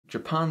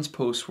Japan's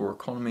post-war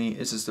economy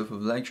is the stuff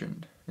of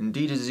legend.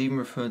 Indeed, it is even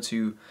referred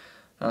to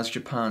as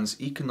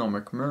Japan's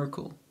economic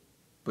miracle.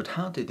 But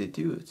how did they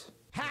do it?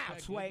 How,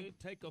 Sway?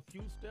 Take a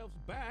few steps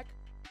back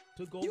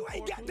to go. You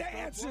ain't got the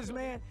answers,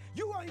 man.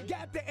 You ain't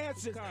got the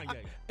answers.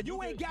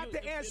 You ain't got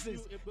the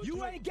answers.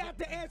 You ain't got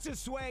the answers,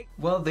 Sway.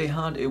 Well, they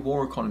had a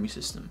war economy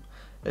system,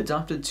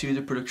 adapted to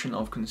the production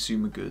of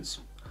consumer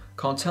goods.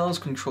 Cartels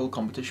controlled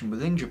competition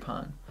within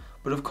Japan,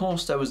 but of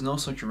course there was no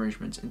such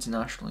arrangement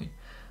internationally,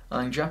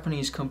 and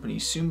Japanese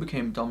companies soon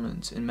became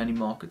dominant in many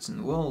markets in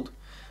the world.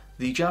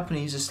 The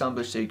Japanese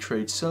established a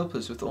trade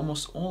surplus with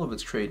almost all of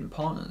its trading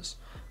partners,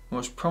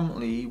 most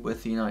prominently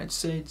with the United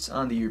States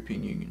and the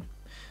European Union.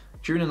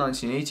 During the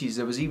 1980s,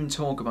 there was even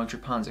talk about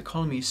Japan's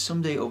economy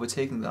someday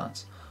overtaking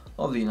that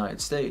of the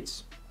United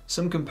States.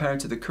 Some compare it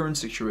to the current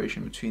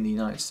situation between the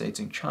United States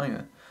and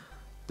China,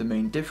 the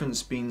main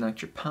difference being that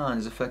Japan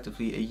is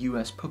effectively a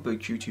US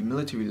puppet due to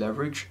military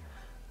leverage,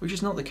 which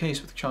is not the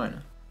case with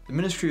China. The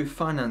Ministry of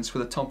Finance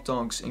were the top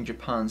dogs in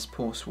Japan's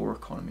post-war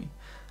economy.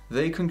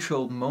 They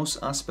controlled most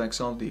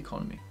aspects of the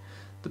economy.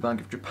 The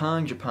Bank of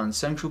Japan, Japan's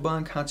central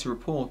bank, had to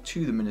report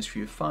to the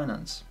Ministry of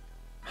Finance.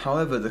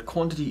 However, the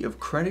quantity of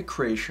credit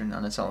creation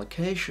and its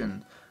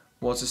allocation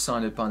was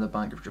decided by the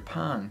Bank of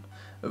Japan.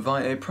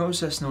 Via a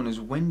process known as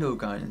window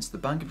guidance, the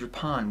Bank of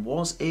Japan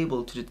was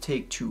able to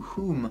dictate to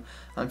whom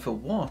and for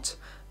what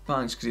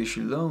banks could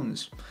issue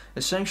loans.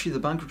 Essentially, the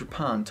Bank of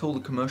Japan told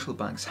the commercial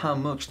banks how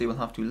much they will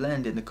have to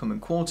lend in the coming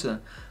quarter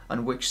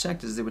and which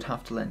sectors they would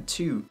have to lend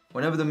to.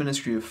 Whenever the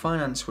Ministry of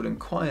Finance would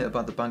inquire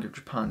about the Bank of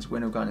Japan's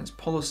window guidance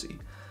policy,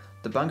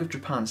 the Bank of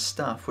Japan's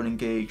staff would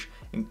engage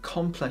in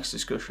complex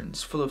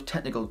discussions full of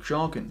technical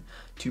jargon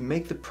to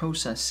make the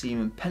process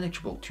seem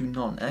impenetrable to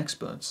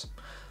non-experts.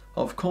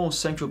 Of course,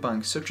 central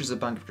banks such as the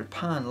Bank of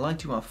Japan like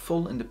to have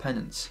full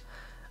independence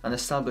and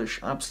establish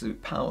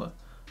absolute power.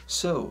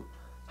 So,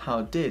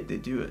 how did they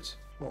do it?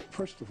 Well,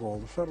 first of all,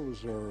 the Federal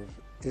Reserve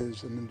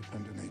is an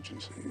independent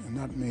agency, and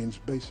that means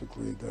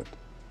basically that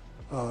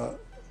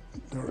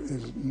there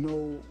is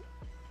no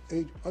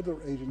other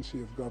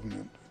agency of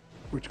government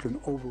which can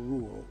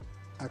overrule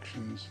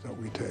actions that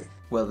we take.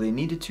 Well, they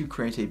needed to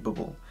create a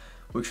bubble,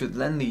 which would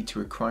then lead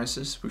to a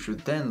crisis, which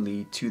would then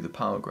lead to the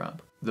power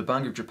grab. The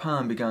Bank of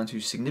Japan began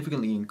to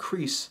significantly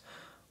increase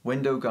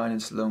window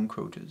guidance loan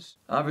quotas.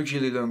 Average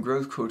yearly loan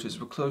growth quotas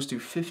were close to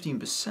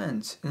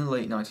 15% in the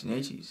late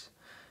 1980s.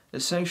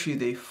 Essentially,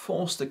 they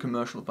forced the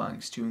commercial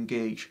banks to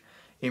engage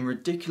in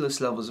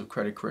ridiculous levels of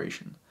credit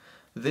creation.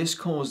 This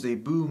caused a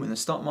boom in the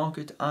stock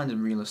market and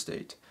in real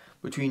estate.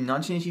 Between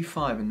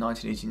 1985 and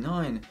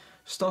 1989,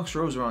 stocks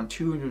rose around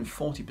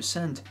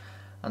 240%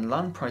 and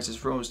land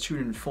prices rose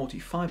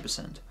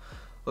 245%.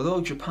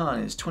 Although Japan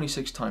is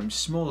 26 times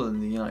smaller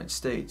than the United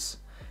States,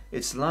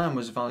 its land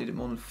was valued at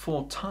more than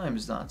 4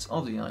 times that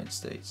of the United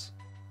States.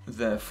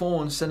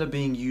 Therefore, instead of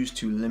being used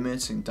to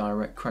limit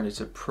indirect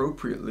credit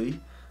appropriately,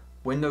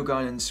 window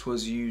guidance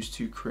was used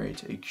to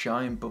create a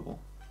giant bubble.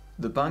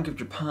 The Bank of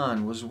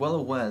Japan was well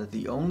aware that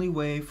the only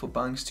way for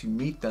banks to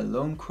meet their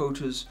loan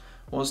quotas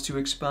was to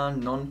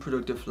expand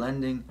non-productive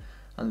lending,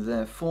 and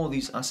therefore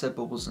these asset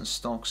bubbles in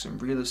stocks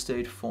and real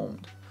estate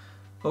formed.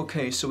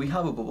 Okay, so we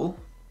have a bubble,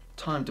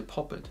 time to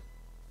pop it.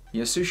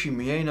 Yasushi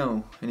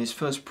Mieno, in his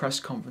first press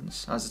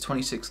conference as the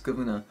 26th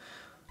governor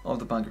of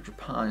the Bank of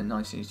Japan in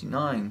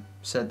 1989,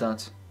 said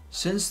that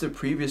since the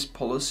previous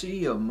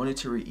policy of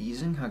monetary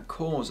easing had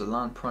caused the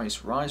land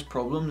price rise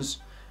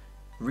problems,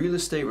 real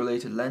estate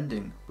related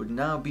lending would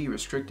now be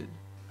restricted.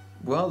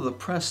 Well, the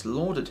press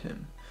lauded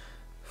him,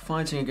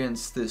 fighting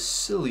against this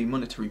silly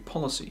monetary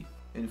policy.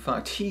 In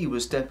fact, he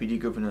was deputy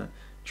governor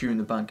during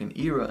the banking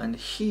era and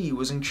he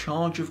was in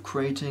charge of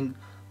creating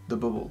the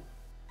bubble.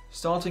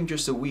 Starting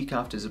just a week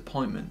after his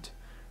appointment,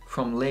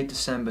 from late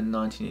December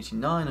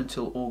 1989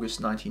 until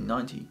August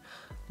 1990,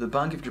 the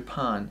Bank of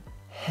Japan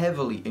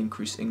heavily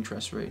increased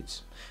interest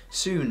rates.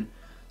 Soon,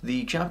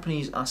 the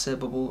Japanese asset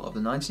bubble of the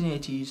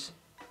 1980s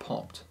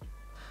popped.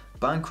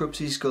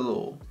 Bankruptcies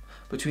galore.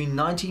 Between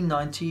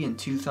 1990 and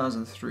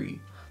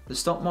 2003, the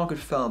stock market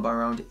fell by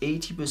around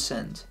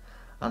 80%,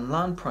 and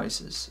land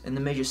prices in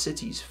the major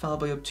cities fell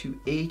by up to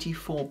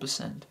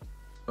 84%.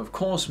 Of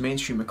course,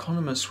 mainstream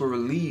economists were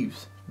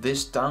relieved.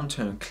 This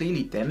downturn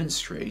clearly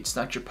demonstrates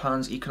that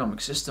Japan's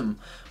economic system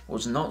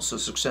was not so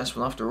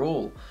successful after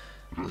all.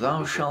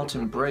 Thou shalt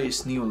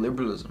embrace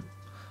neoliberalism.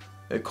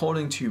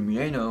 According to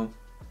Mieno,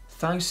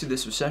 thanks to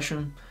this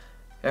recession,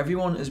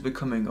 everyone is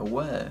becoming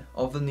aware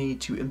of the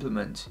need to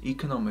implement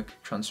economic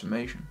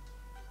transformation.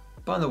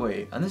 By the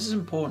way, and this is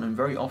important and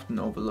very often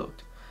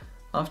overlooked,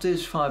 after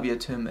his 5-year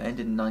term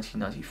ended in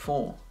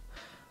 1994,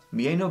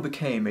 Mieno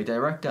became a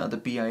director at the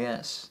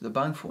BIS, the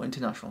Bank for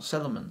International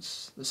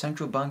Settlements, the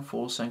central bank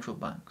for central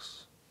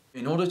banks.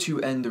 In order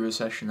to end the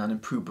recession and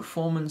improve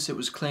performance, it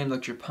was claimed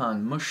that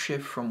Japan must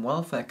shift from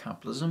welfare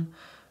capitalism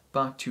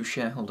back to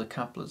shareholder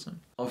capitalism.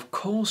 Of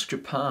course,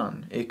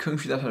 Japan, a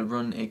country that had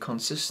run a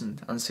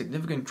consistent and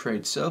significant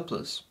trade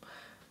surplus,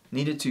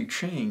 needed to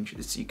change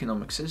its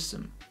economic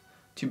system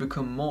to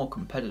become more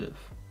competitive.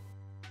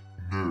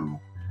 No,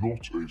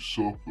 not a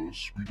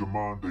surplus, we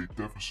demand a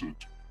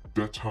deficit.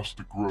 Debt has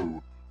to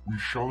grow. We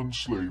shall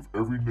enslave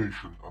every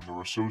nation and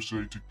their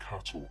associated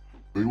cattle.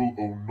 They will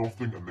own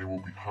nothing and they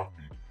will be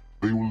happy.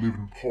 They will live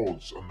in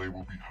pods and they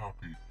will be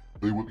happy.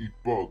 They will eat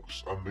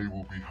bugs and they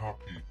will be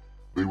happy.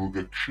 They will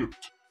get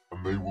chipped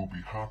and they will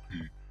be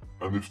happy.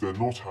 And if they're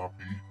not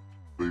happy,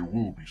 they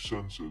will be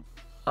censored.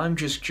 I'm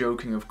just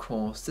joking, of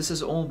course. This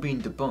has all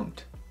been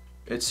debunked.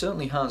 It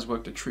certainly has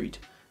worked a treat.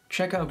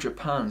 Check out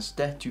Japan's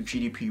debt to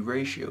GDP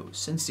ratio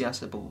since the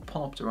asset bubble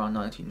popped around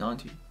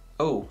 1990.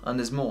 Oh, and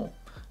there's more.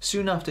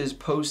 Soon after his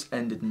post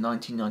ended in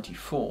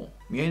 1994,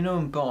 Ueno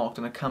embarked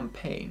on a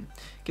campaign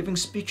giving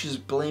speeches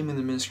blaming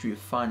the Ministry of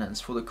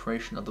Finance for the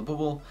creation of the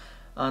bubble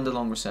and a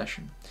long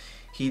recession.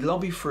 He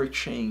lobbied for a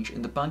change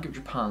in the Bank of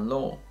Japan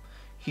law.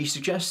 He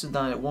suggested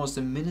that it was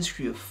the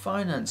Ministry of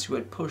Finance who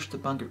had pushed the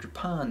Bank of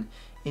Japan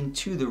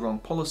into the wrong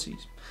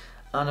policies.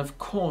 And of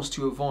course,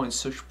 to avoid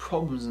such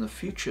problems in the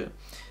future,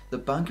 the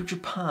Bank of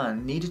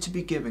Japan needed to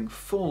be given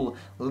full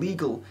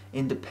legal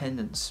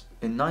independence.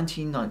 In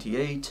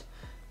 1998,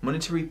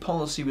 monetary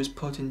policy was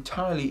put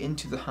entirely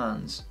into the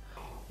hands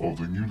of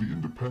the newly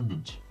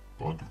independent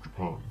Bank of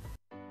Japan.